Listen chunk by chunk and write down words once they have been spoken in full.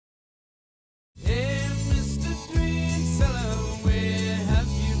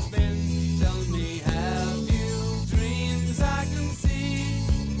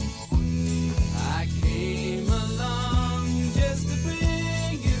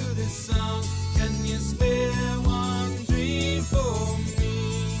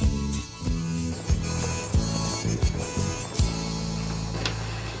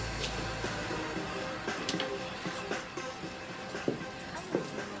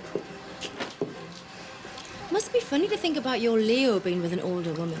must be funny to think about your Leo being with an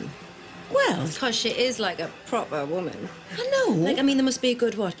older woman. Well... Because she is like a proper woman. I know. Like, I mean, there must be a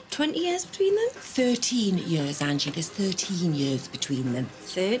good, what, 20 years between them? 13 years, Angie. There's 13 years between them.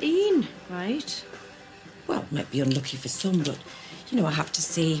 13, right. Well, might be unlucky for some, but, you know, I have to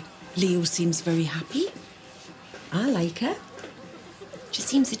say, Leo seems very happy. I like her. She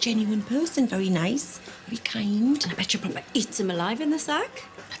seems a genuine person, very nice, very kind. And I bet you probably eats him alive in the sack.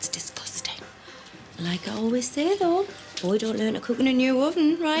 That's disgusting. Like I always say, though, boy don't learn to cook in a new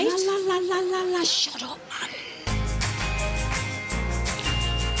oven, right? La, la, la, la, la, la. Shut up, man.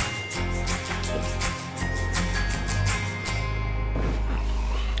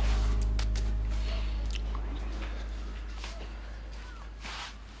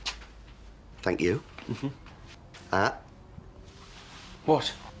 Thank you.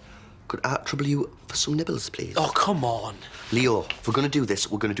 What? Could I trouble you for some nibbles, please? Oh, come on. Leo, if we're going to do this,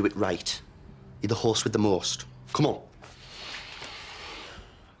 we're going to do it right. You're the horse with the most. Come on.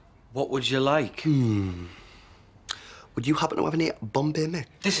 What would you like? Would you happen to have any Bombay mix?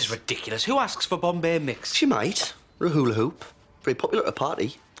 This is ridiculous. Who asks for Bombay mix? She might. Or a hula hoop. Very popular at a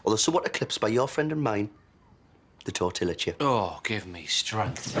party. Although somewhat eclipsed by your friend and mine, the tortilla chip. Oh, give me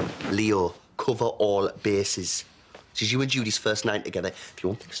strength. Leo, cover all bases. This is you and Judy's first night together. If you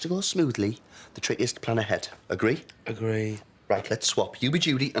want things to go smoothly, the trick is to plan ahead. Agree? Agree. Right, let's swap. You be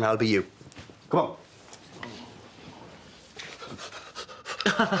Judy and I'll be you. Come on.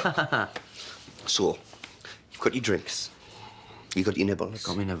 So, you've got your drinks. You got your nibbles.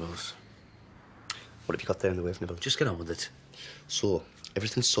 Got me nibbles. What have you got there in the way of nibbles? Just get on with it. So,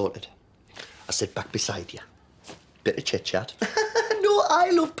 everything's sorted. I sit back beside you. Bit of chit-chat. No,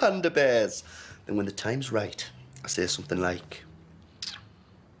 I love panda bears. Then when the time's right, I say something like,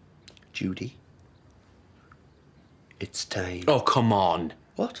 Judy, it's time. Oh, come on.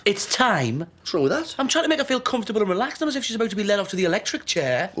 What? It's time. What's wrong with that? I'm trying to make her feel comfortable and relaxed, not as if she's about to be led off to the electric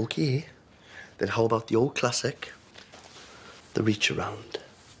chair. OK. Then how about the old classic, the reach around?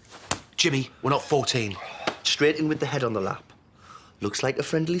 Jimmy, we're not 14. Straight in with the head on the lap. Looks like a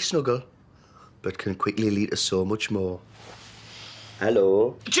friendly snuggle, but can quickly lead to so much more.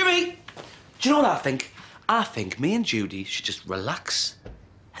 Hello. Jimmy! Do you know what I think? I think me and Judy should just relax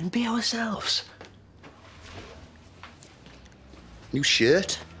and be ourselves. New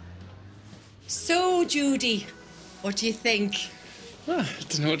shirt. So, Judy, what do you think? Oh, I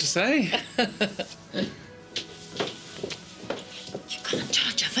don't know what to say. You can't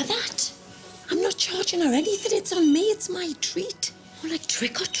charge her for that. I'm not charging her anything. It's on me. It's my treat. Well, like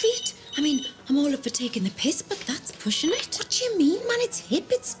trick or treat? I mean, I'm all up for taking the piss, but that's pushing it. What do you mean, man? It's hip.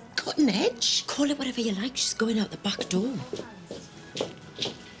 It's cutting edge. Call it whatever you like. She's going out the back door.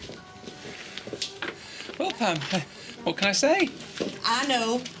 Well, Pam, what can I say? I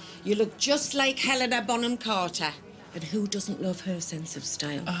know. You look just like Helena Bonham Carter. And who doesn't love her sense of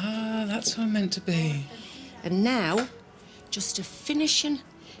style? Ah, that's how I'm meant to be. And now, just a finishing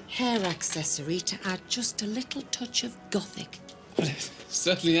hair accessory to add just a little touch of gothic. Well, it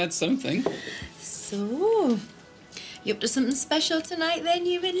certainly adds something. So, you up to something special tonight then,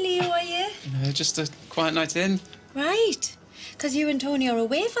 you and Leo, are you? No, just a quiet night in. Right. Because you and Tony are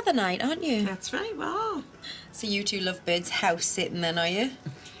away for the night, aren't you? That's right, wow. So you two lovebirds house sitting then, are you?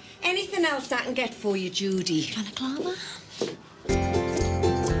 Anything else I can get for you, Judy? Balaclava?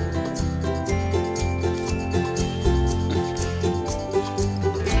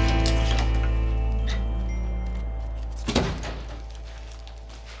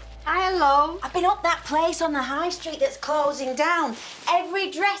 Hello. I've been up that place on the high street that's closing down.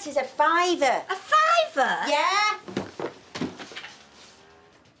 Every dress is a fiver. A fiver? Yeah.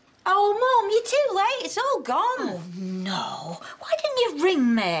 Oh, Mum, you're too late. It's all gone. Oh, no. Why didn't you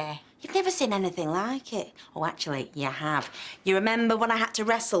ring me? You've never seen anything like it. Oh, actually, you have. You remember when I had to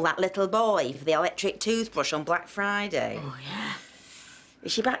wrestle that little boy for the electric toothbrush on Black Friday? Oh, yeah.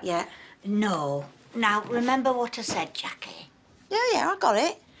 Is she back yet? No. Now, remember what I said, Jackie? Yeah, I got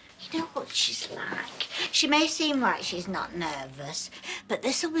it. You know what she's like? She may seem like she's not nervous, but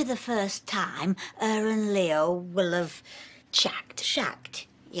this'll be the first time her and Leo will have shagged.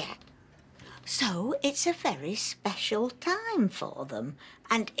 Yeah. So it's a very special time for them,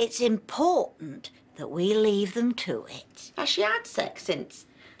 and it's important that we leave them to it. Has she had sex since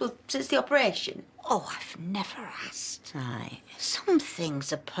the operation? Oh, I've never asked. Right. Some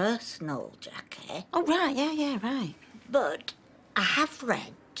things are personal, Jackie. Oh, right, yeah, right. But I have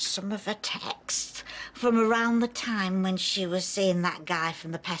read some of her texts from around the time when she was seeing that guy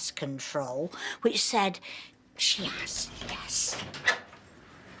from the pest control, which said she has, yes.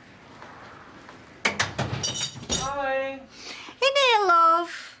 Hi. In here,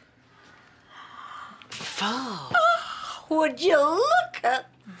 love. Fuck. Would you look at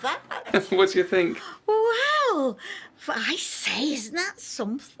that? What do you think? Well, I say, isn't that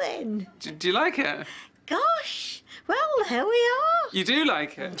something? Do you like it? Gosh, well, here we are. You do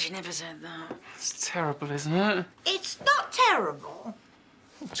like it? She never said that. It's terrible, isn't it? It's not terrible.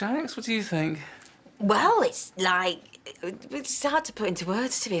 Jax, what do you think? Well, it's like... It's hard to put into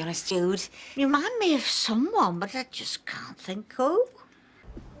words, to be honest, Jude. You remind me of someone, but I just can't think who.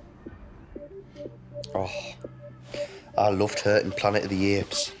 Oh, I loved her in Planet of the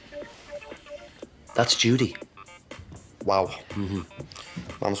Apes. That's Judy. Wow.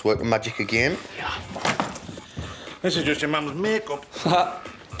 Mum's working magic again. This is just your mum's makeup.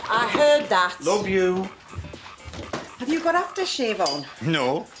 I heard that. Love you. Have you got aftershave on?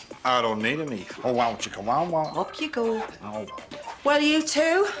 No, I don't need any. Oh, wow, chicka, wow, wow. Up you go. Oh. Well, you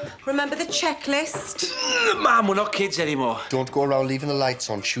two, remember the checklist? Mum, we're not kids anymore. Don't go around leaving the lights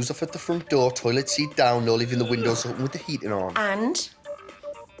on. Shoes off at the front door, toilet seat down, no leaving the windows open with the heating on. And?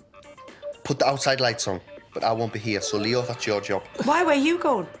 Put the outside lights on, but I won't be here, so Leo, that's your job. Why, where you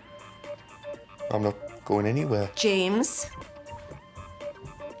going? I'm not going anywhere. James?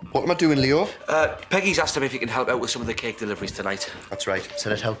 What am I doing, Leo? Peggy's asked him if he can help out with some of the cake deliveries tonight. That's right,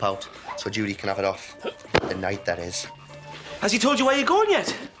 said I'd help out, so Judy can have it off. The night, that is. Has he told you where you're going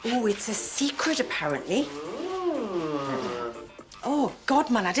yet? Oh, it's a secret, apparently. Oh, God,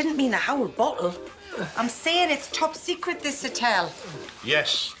 man, I didn't mean a whole bottle. I'm saying it's top secret, this hotel.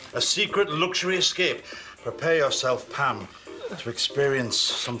 Yes, a secret luxury escape. Prepare yourself, Pam, to experience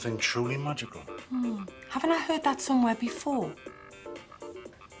something truly magical. Haven't I heard that somewhere before?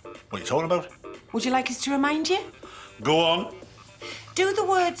 What are you talking about? Would you like us to remind you? Go on. Do the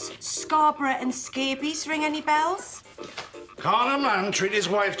words Scarborough and scabies ring any bells? Can't a man treat his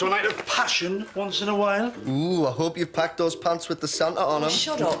wife to a night of passion once in a while? Ooh, I hope you've packed those pants with the Santa on them.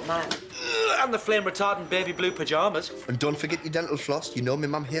 Shut up, man. And the flame-retardant baby blue pyjamas. And don't forget your dental floss. You know my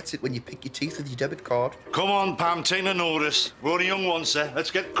mum hates it when you pick your teeth with your debit card. Come on, Pam, take no notice. We're only young ones, sir. Let's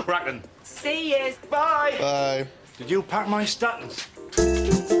get cracking. See yous. Bye. Bye. Did you pack my statins?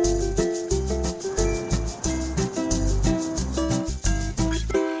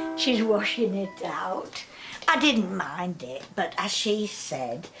 She's washing it out. I didn't mind it, but as she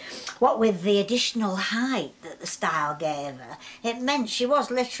said, what with the additional height that the style gave her, it meant she was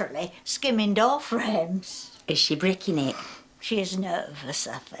literally skimming door frames. Is she bricking it? She's nervous,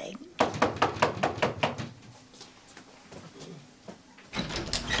 I think.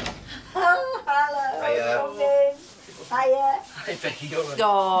 Oh, hello. Hiya. Hiya. Hi, Becky, you're right.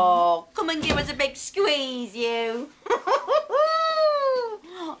 Oh, come and give us a big squeeze, you.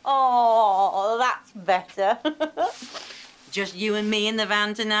 Oh, that's better. Just you and me in the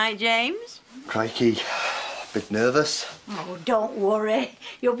van tonight, James? Crikey, bit nervous. Oh, don't worry.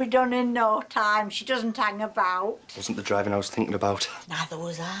 You'll be done in no time. She doesn't hang about. Wasn't the driving I was thinking about. Neither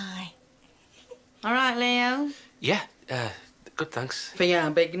was I. All right, Leo. Yeah, good, thanks. For your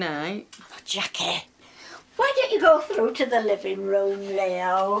big night. Jackie, why don't you go through to the living room,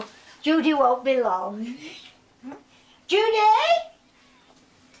 Leo? Judy won't be long. Judy?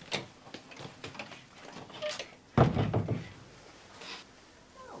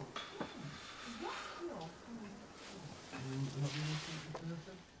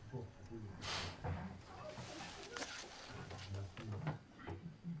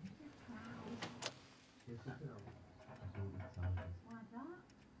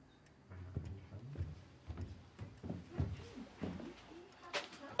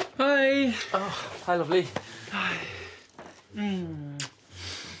 Hi. Oh, hi, lovely.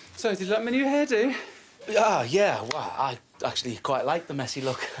 So, did you like my new hairdo? Yeah, well, I actually quite like the messy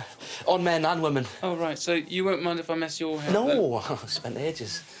look. On men and women. Oh, right, so you won't mind if I mess your hair? No, I spent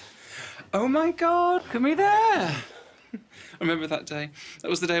ages. Oh, my God, look at me there. I remember that day. That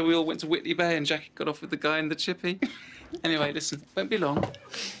was the day we all went to Whitley Bay and Jackie got off with the guy in the chippy. Anyway, listen, won't be long.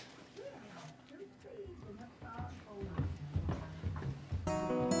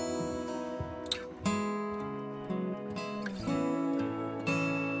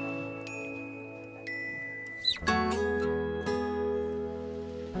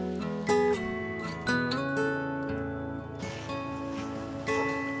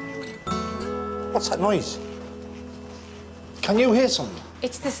 What's that noise? Can you hear something?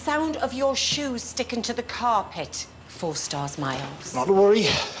 It's the sound of your shoes sticking to the carpet. 4 stars, Miles. Not to worry.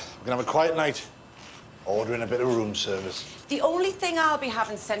 We're gonna have a quiet night. Ordering a bit of room service. The only thing I'll be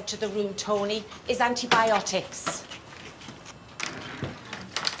having sent to the room, Tony, is antibiotics.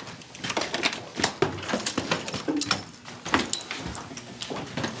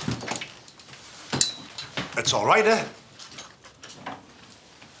 It's all right, eh?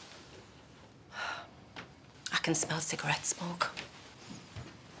 I can smell cigarette smoke.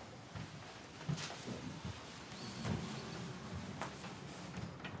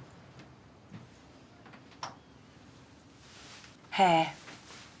 Hair.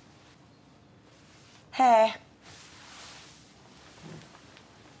 Hair.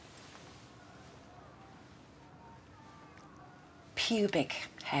 Pubic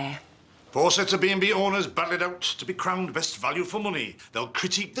hair. 4 sets of B&B owners battle it out to be crowned best value for money. They'll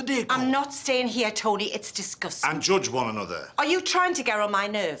critique the decor. I'm not staying here, Tony. It's disgusting. And judge one another. Are you trying to get on my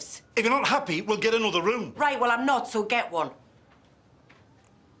nerves? If you're not happy, we'll get another room. Right, well, I'm not, so get one.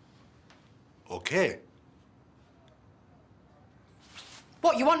 OK.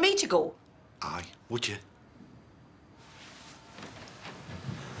 What, you want me to go? Aye, would you?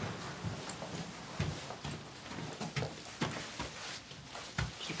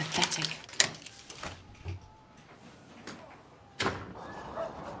 You're pathetic.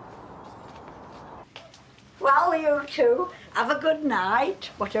 Well, you two, have a good night,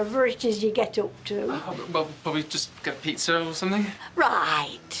 whatever it is you get up to. Well, probably just get pizza or something.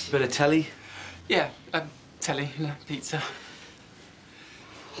 Right. Bit of telly. Yeah, telly, pizza.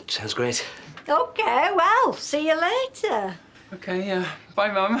 Sounds great. OK, well, see you later. OK, yeah.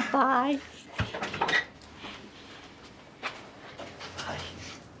 Bye, Mum. Bye.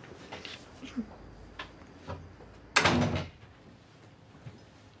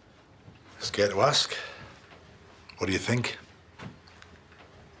 Scared to ask? What do you think?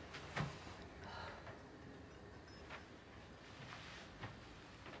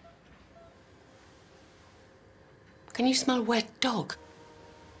 Can you smell wet dog?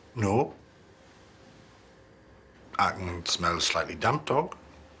 No. I can smell slightly damp dog.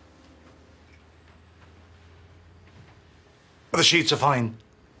 But the sheets are fine.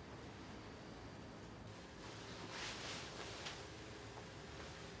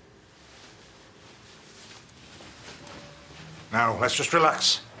 Now, let's just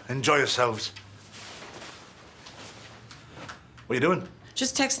relax. Enjoy yourselves. What are you doing?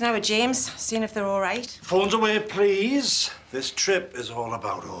 Just texting out with James, seeing if they're all right. Phones away, please. This trip is all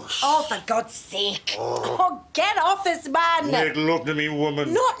about us. Oh, for God's sake. Oh, get off this man. Make love to me,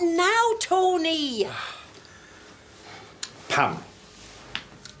 woman. Not now, Tony. Pam,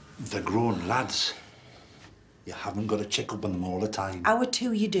 they're grown lads. You haven't got to check up on them all the time. Hour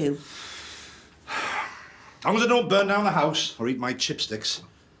two, you do. As long as they don't burn down the house or eat my chipsticks,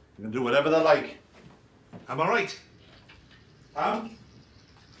 they can do whatever they like. Am I right? Pam?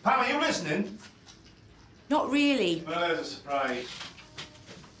 Pam, are you listening? Not really. Well, there's a surprise.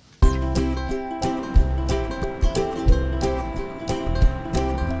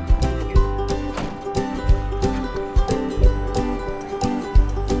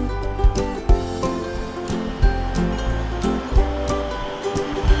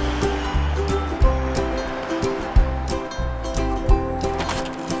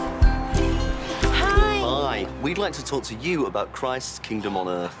 We'd like to talk to you about Christ's kingdom on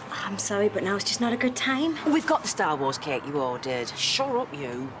earth. I'm sorry, but now it's just not a good time. We've got the Star Wars cake you ordered. Shut up,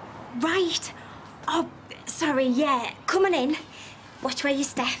 you. Right. Oh, sorry, yeah. Come on in. Watch where you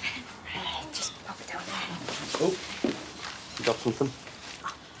step. Just pop it down there. Oh, you got something?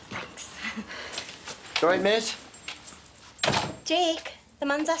 Oh, thanks. All right, mate? Jake, the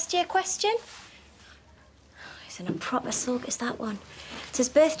man's asked you a question. He's in a proper sulk, is that one. It's his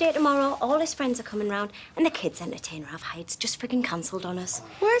birthday tomorrow, all his friends are coming round, and the kids' entertainer have hides just friggin' cancelled on us.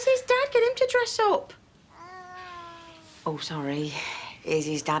 Where's his dad? Get him to dress up. Oh, sorry. Is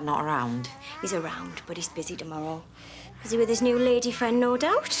his dad not around? He's around, but he's busy tomorrow. Busy with his new lady friend, no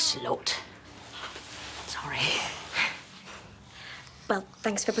doubt. Slut. Sorry. Well,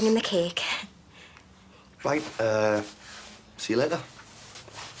 thanks for bringing the cake. Right, see you later.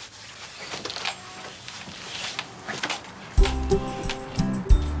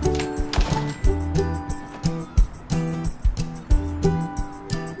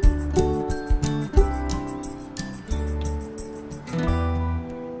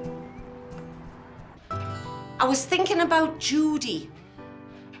 I was thinking about Judy.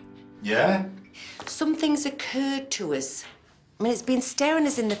 Yeah? Something's occurred to us. I mean, it's been staring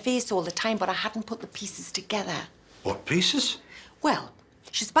us in the face all the time, but I hadn't put the pieces together. What pieces? Well,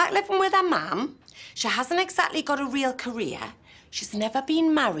 she's back living with her mum. She hasn't exactly got a real career. She's never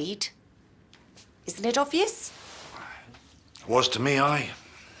been married. Isn't it obvious? Was to me, aye.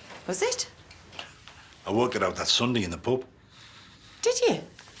 Was it? I worked it out that Sunday in the pub. Did you?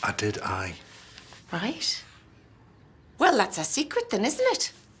 I did, aye. Right. Well, that's a secret then, isn't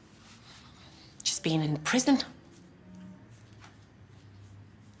it? She's been in prison.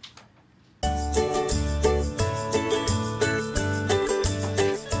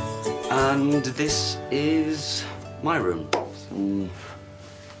 And this is my room.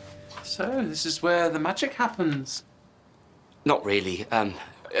 So, this is where the magic happens. Not really.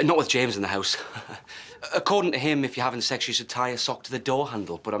 Not with James in the house. According to him, if you're having sex, you should tie a sock to the door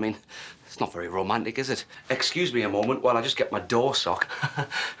handle. But, I mean, it's not very romantic, is it? Excuse me a moment while I just get my door sock.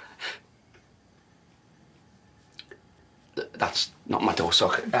 That's not my door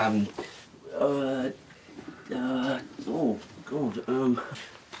sock. Oh, God.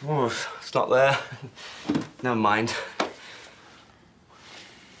 Oh, it's not there. Never mind.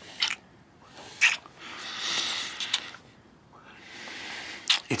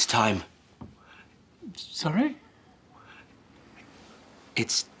 It's time. Sorry?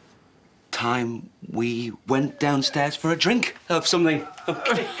 It's time we went downstairs for a drink of something.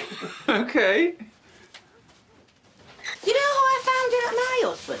 Okay. You know how I found out my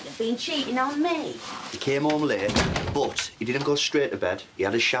husband had been cheating on me? He came home late, but he didn't go straight to bed. He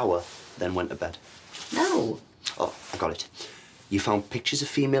had a shower, then went to bed. No. Oh, I got it. You found pictures of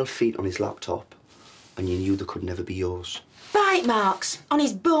female feet on his laptop, and you knew they could never be yours. Bite marks on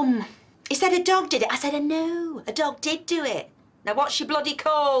his bum. He said a dog did it. I said, no, a dog did do it. Now, what's she bloody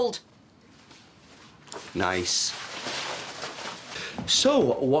called? Nice. So,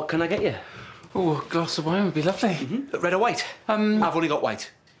 what can I get you? Oh, a glass of wine would be lovely. Red or white? I've only got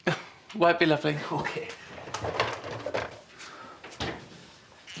white. White'd be lovely. Okay.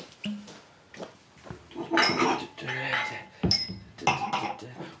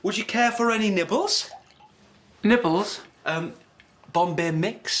 Would you care for any nibbles? Nibbles? Bombay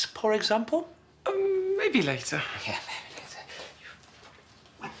mix, for example? Maybe later. Yeah, maybe later.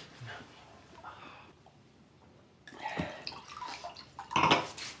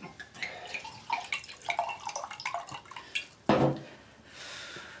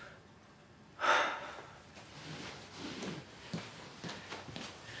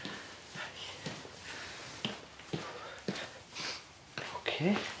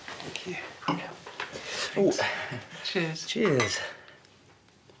 Okay. Thank you. Oh. Cheers. Cheers.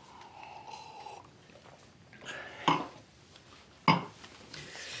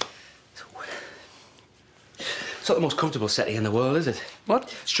 It's not the most comfortable settee in the world, is it?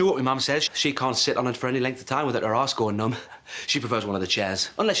 What? It's true what my mum says. She can't sit on it for any length of time without her arse going numb. She prefers one of the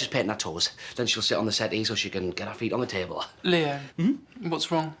chairs, unless she's painting her toes. Then she'll sit on the settee so she can get her feet on the table. Leo, what's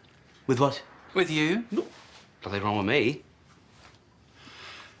wrong? With what? With you? No, nothing wrong with me.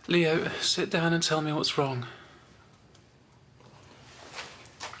 Leo, sit down and tell me what's wrong.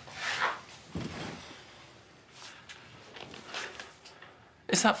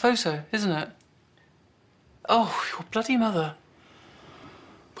 It's that photo, isn't it? Oh, your bloody mother.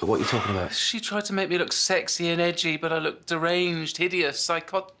 But what are you talking about? She tried to make me look sexy and edgy, but I look deranged, hideous,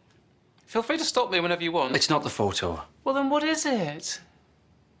 psychotic. Feel free to stop me whenever you want. It's not the photo. Well, then what is it?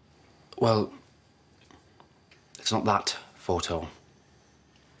 Well, it's not that photo.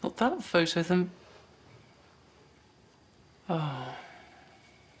 Not that photo, then... Oh.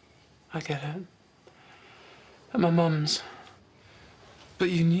 I get it. At my mum's. But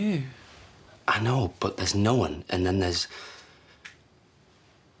you knew. I know, but there's no one, and then there's...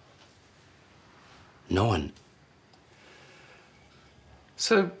 no one.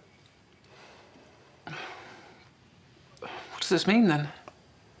 So... what does this mean, then?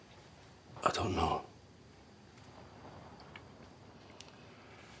 I don't know.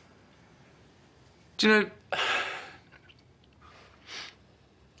 Do you know... I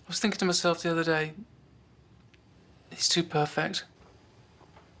was thinking to myself the other day, he's too perfect.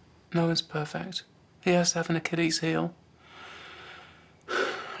 No one's perfect. He has to have an Achilles heel.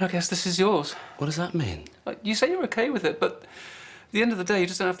 I guess this is yours. What does that mean? You say you're okay with it, but at the end of the day, you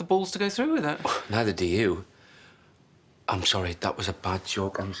just don't have the balls to go through with it. Neither do you. I'm sorry, that was a bad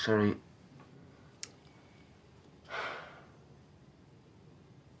joke. I'm sorry.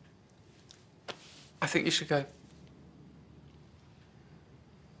 I think you should go.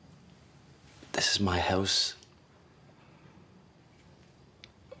 This is my house.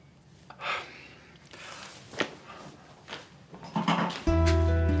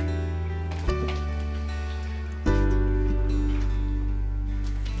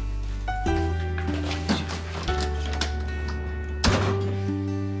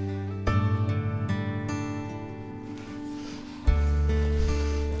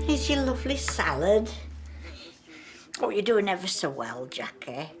 Here's your lovely salad. Oh, you're doing ever so well,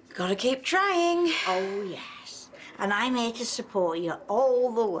 Jackie. Gotta keep trying. Oh, yes. And I'm here to support you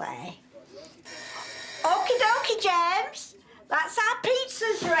all the way. Okie dokie, James. That's our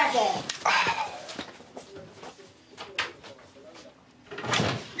pizza's ready.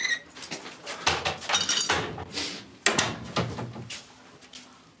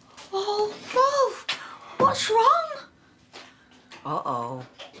 What's wrong? Uh-oh.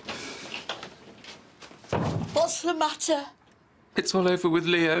 What's the matter? It's all over with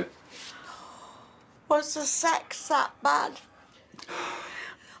Leo. Was the sex that bad?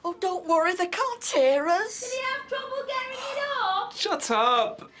 Oh, don't worry, they can't hear us. Did he have trouble getting it off? Shut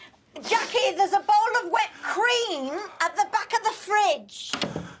up! Jackie, there's a bowl of whipped cream at the back of the fridge.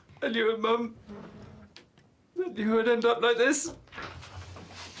 I knew it, Mum. I knew it'd end up like this.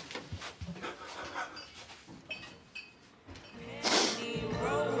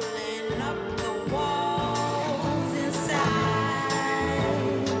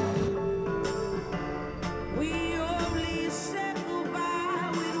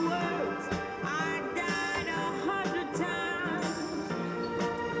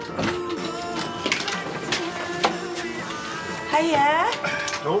 Hiya.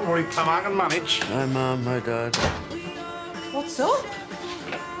 Don't worry, Pam, I can manage. Hi, Mum. Hi, Dad. What's up?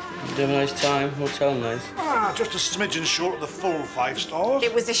 Did you have a nice time? Hotel nice? Ah, just a smidgen short of the full 5 stars.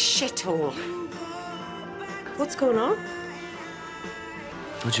 It was a shithole. What's going on?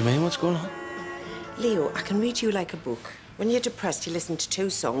 What do you mean? What's going on? Leo, I can read you like a book. When you're depressed, you listen to 2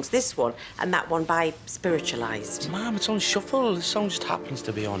 songs, this one and that one by Spiritualized. Mum, it's on shuffle. This song just happens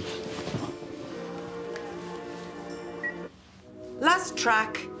to be on. Last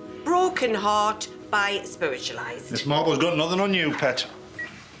track, Broken Heart by Spiritualized. Miss Marble's got nothing on you, pet.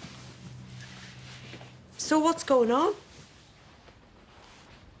 So what's going on?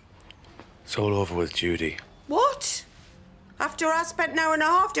 It's all over with Judy. What? After I spent an hour and a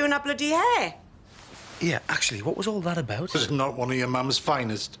half doing her bloody hair? Yeah, actually, what was all that about? This is not one of your mum's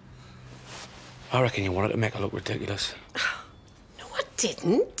finest. I reckon you wanted to make her look ridiculous. No, I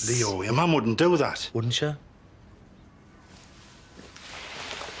didn't. Leo, your mum wouldn't do that. Wouldn't you?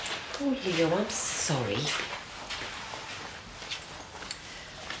 Oh, Leo, I'm sorry.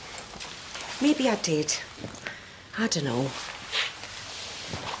 Maybe I did. I don't know.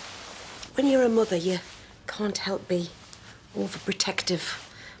 When you're a mother, you can't help be overprotective.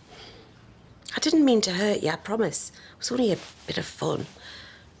 I didn't mean to hurt you, I promise. It was only a bit of fun.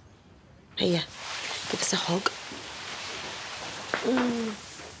 Here, give us a hug.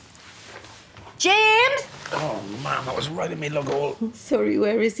 James! Oh, man, that was right in me lug hole. Sorry,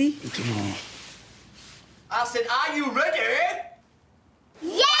 where is he? I said, are you ready?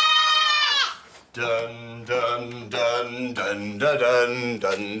 Yes! Dun, dun, dun, dun, dun, dun,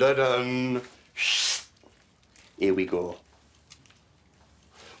 dun, dun, dun. Here we go.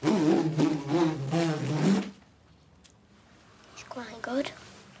 It's quite good.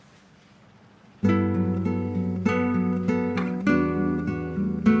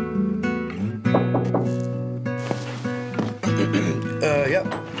 Yep.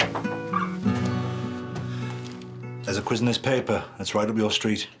 There's a quiz in this paper. That's right up your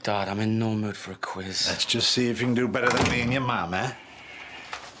street. Dad, I'm in no mood for a quiz. Let's just see if you can do better than me and your mum, eh?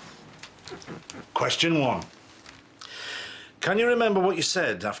 Question 1. Can you remember what you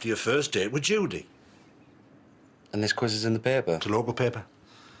said after your first date with Judy? And this quiz is in the paper? It's a local paper.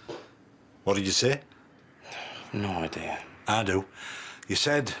 What did you say? No idea. I do. You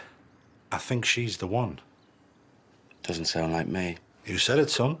said, I think she's the one. Doesn't sound like me. You said it,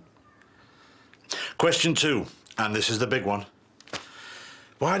 son. Question 2, and this is the big one.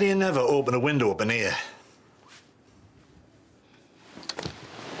 Why do you never open a window up in here?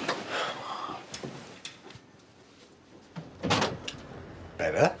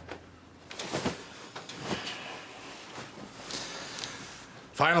 Better.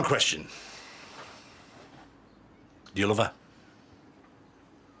 Final question. Do you love her?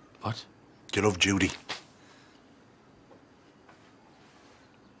 What? Do you love Judy?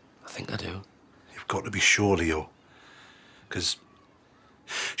 I think I do. You've got to be sure, Leo. Because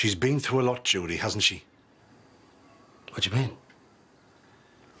she's been through a lot, Judy, hasn't she? What do you mean?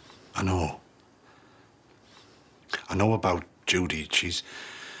 I know. I know about Judy. She's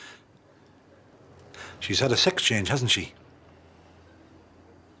had a sex change, hasn't she?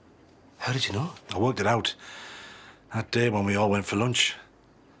 How did you know? I worked it out. That day when we all went for lunch.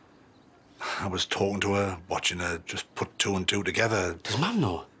 I was talking to her, watching her just put 2 and 2 together. Does Mum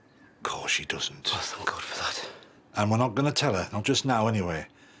know? Of course she doesn't. Oh, thank God for that. And we're not going to tell her, not just now anyway.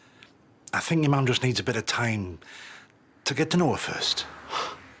 I think your mum just needs a bit of time to get to know her first.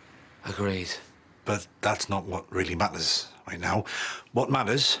 Agreed. But that's not what really matters right now. What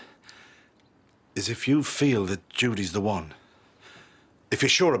matters is if you feel that Judy's the one, if you're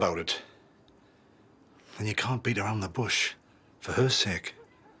sure about it, then you can't beat around the bush for her sake.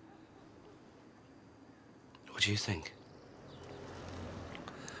 What do you think?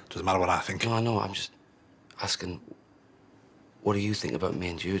 Doesn't matter what I think. No, I know. I'm just asking, what do you think about me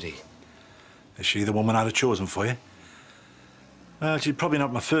and Judy? Is she the woman I'd have chosen for you? Well, she's probably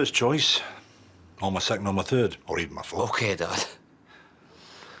not my first choice. Or my second or my third. Or even my fourth. OK, Dad.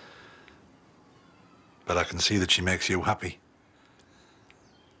 But I can see that she makes you happy.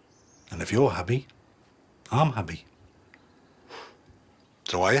 And if you're happy, I'm happy.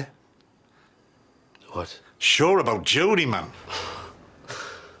 So are you? What? Sure about Judy, man.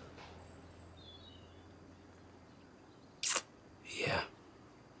 Yeah.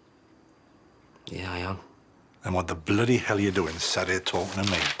 Yeah, I am. And what the bloody hell are you doing sat here talking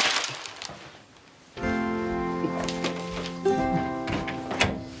to me?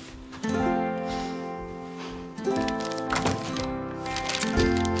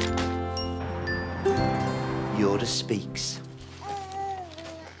 Yoda speaks.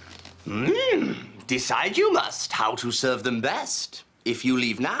 Decide you must how to serve them best. If you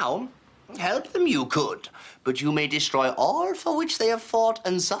leave now, help them you could, but you may destroy all for which they have fought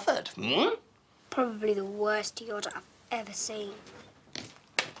and suffered. Probably the worst Yoda I've ever seen.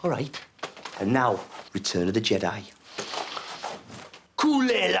 All right. And now, Return of the Jedi.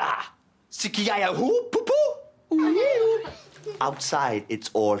 Kulela! Sikiaya hoo poo poo! Outside, it's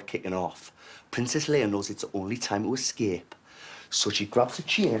all kicking off. Princess Leia knows it's the only time to escape. So she grabs a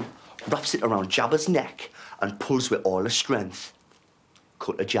chain, wraps it around Jabba's neck, and pulls with all her strength.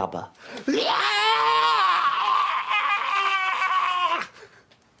 Cut to Jabba.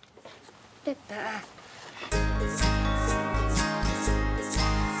 Bit better.